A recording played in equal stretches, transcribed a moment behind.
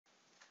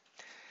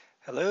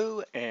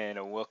Hello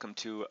and welcome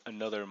to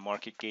another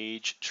Market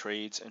Gauge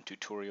trades and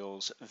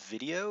tutorials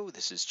video.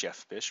 This is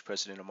Jeff Bish,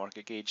 president of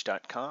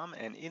MarketGauge.com,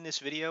 and in this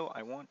video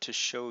I want to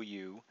show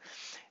you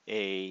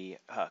a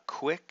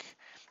quick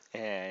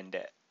and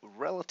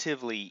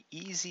relatively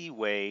easy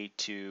way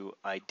to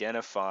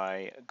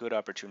identify good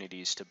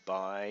opportunities to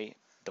buy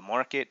the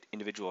market,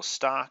 individual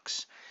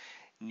stocks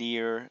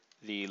near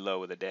the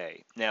low of the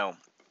day. Now,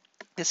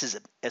 this is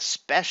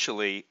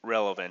especially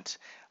relevant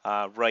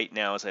right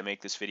now as I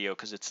make this video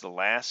because it's the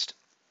last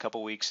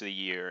couple weeks of the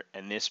year,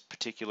 and this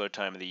particular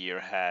time of the year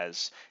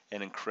has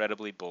an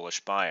incredibly bullish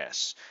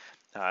bias.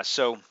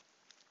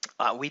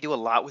 We do a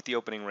lot with the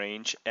opening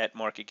range at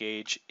Market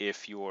Gauge.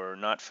 If you're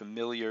not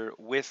familiar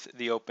with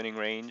the opening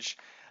range,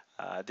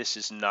 this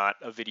is not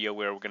a video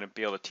where we're going to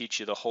be able to teach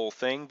you the whole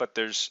thing, but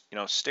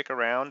stick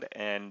around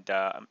and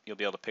you'll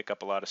be able to pick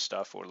up a lot of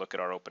stuff or look at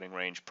our opening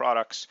range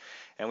products.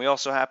 And we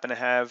also happen to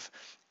have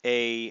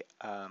a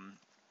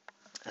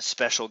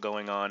special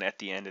going on at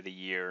the end of the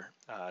year,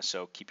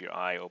 so keep your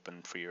eye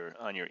open for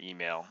on your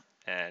email,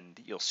 and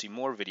you'll see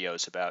more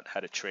videos about how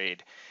to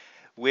trade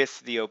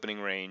with the opening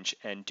range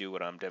and do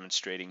what I'm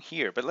demonstrating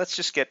here. But let's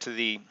just get to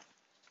the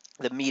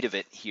meat of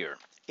it here.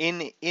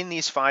 In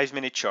these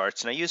 5-minute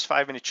charts, and I use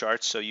 5-minute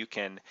charts so you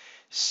can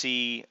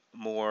see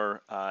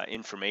more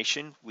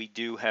information. We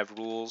do have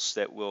rules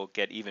that will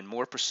get even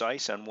more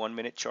precise on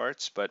 1-minute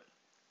charts, but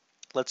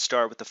let's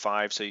start with the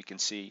 5 so you can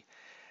see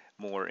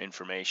more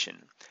information.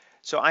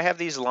 So I have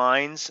these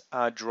lines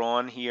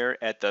drawn here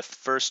at the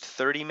first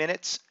 30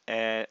 minutes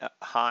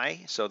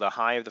high. So the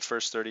high of the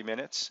first 30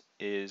 minutes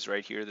is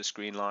right here, this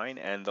green line,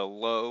 and the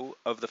low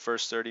of the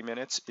first 30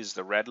 minutes is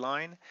the red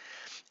line.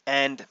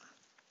 And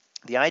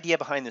the idea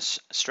behind this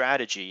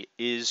strategy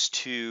is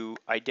to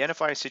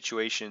identify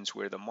situations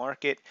where the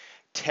market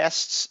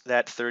tests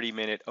that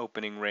 30-minute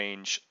opening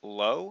range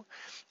low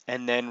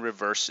and then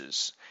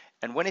reverses.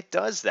 And when it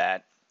does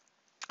that,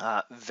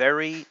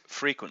 very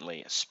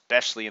frequently,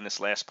 especially in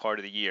this last part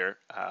of the year,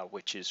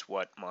 which is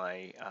what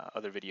my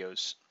other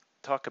videos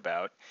talk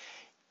about,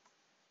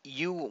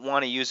 you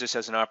want to use this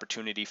as an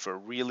opportunity for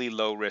really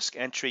low risk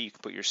entry. You can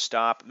put your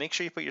stop. Make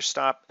sure you put your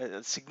stop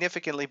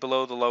significantly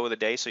below the low of the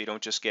day so you don't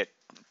just get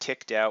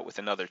ticked out with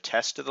another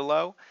test of the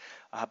low.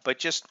 But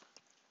just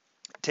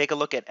take a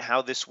look at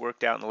how this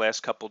worked out in the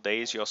last couple of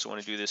days. You also want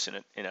to do this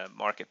in a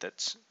market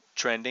that's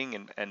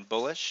trending and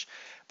bullish.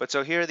 But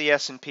so here are the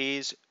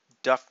S&Ps,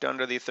 ducked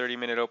under the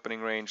 30-minute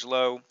opening range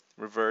low,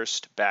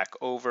 reversed back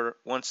over.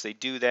 Once they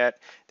do that,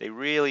 they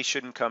really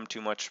shouldn't come too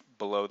much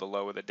below the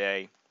low of the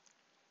day.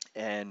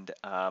 And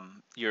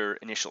your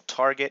initial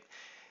target,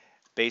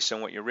 based on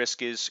what your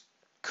risk is,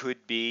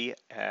 could be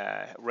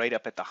right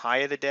up at the high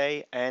of the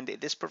day. And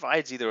this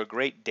provides either a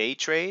great day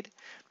trade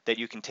that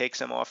you can take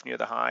some off near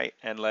the high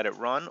and let it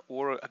run,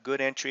 or a good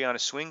entry on a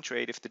swing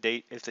trade if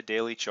the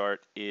daily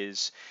chart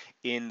is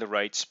in the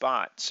right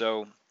spot.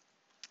 So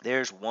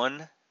there's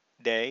one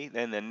day,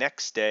 then the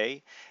next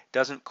day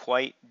doesn't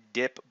quite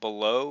dip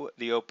below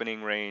the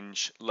opening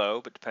range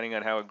low, but depending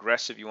on how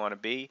aggressive you want to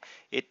be,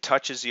 it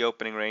touches the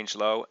opening range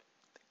low,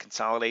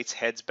 consolidates,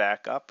 heads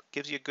back up,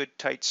 gives you a good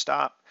tight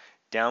stop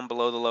down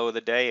below the low of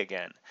the day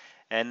again.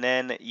 And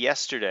then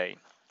yesterday,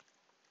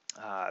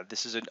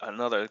 this is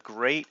another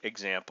great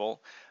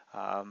example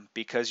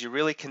because you're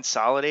really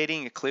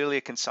consolidating. You're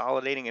clearly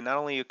consolidating, and not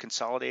only are you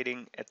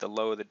consolidating at the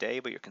low of the day,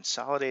 but you're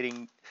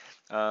consolidating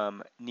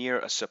near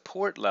a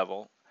support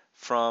level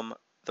from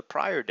the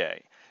prior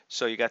day.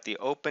 So you got the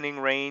opening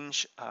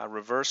range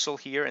reversal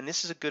here, and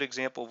this is a good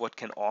example of what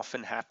can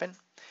often happen.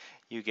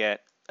 You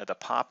get the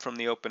pop from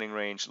the opening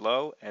range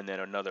low, and then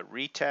another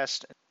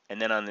retest.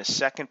 And then on this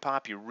second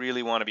pop, you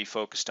really want to be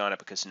focused on it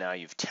because now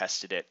you've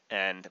tested it.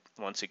 And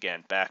once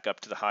again, back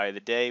up to the high of the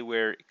day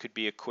where it could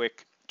be a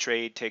quick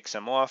trade, take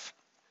some off.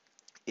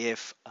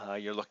 If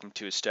you're looking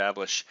to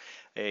establish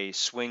a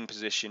swing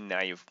position,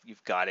 now you've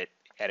got it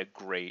at a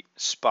great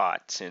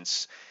spot.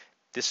 Since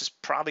this is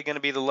probably going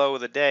to be the low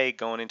of the day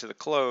going into the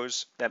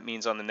close, that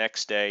means on the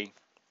next day,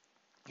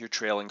 your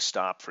trailing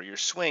stop for your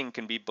swing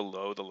can be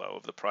below the low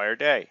of the prior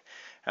day.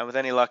 And with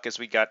any luck, as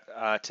we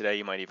got today,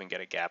 you might even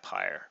get a gap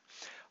higher.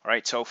 All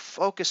right, so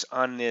focus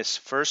on this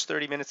first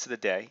 30 minutes of the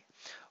day.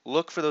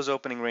 Look for those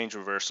opening range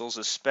reversals,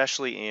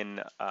 especially in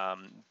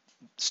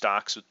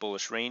stocks with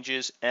bullish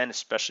ranges, and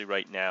especially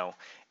right now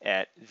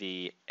at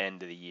the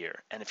end of the year.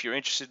 And if you're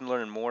interested in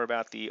learning more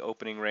about the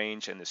opening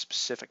range and the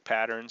specific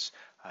patterns,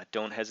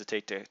 don't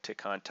hesitate to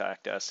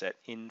contact us at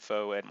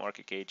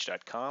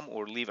info@marketgauge.com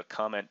or leave a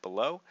comment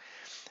below,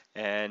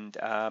 and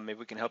maybe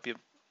we can help you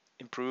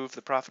improve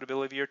the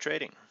profitability of your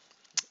trading.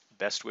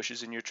 Best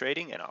wishes in your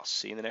trading, and I'll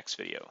see you in the next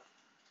video.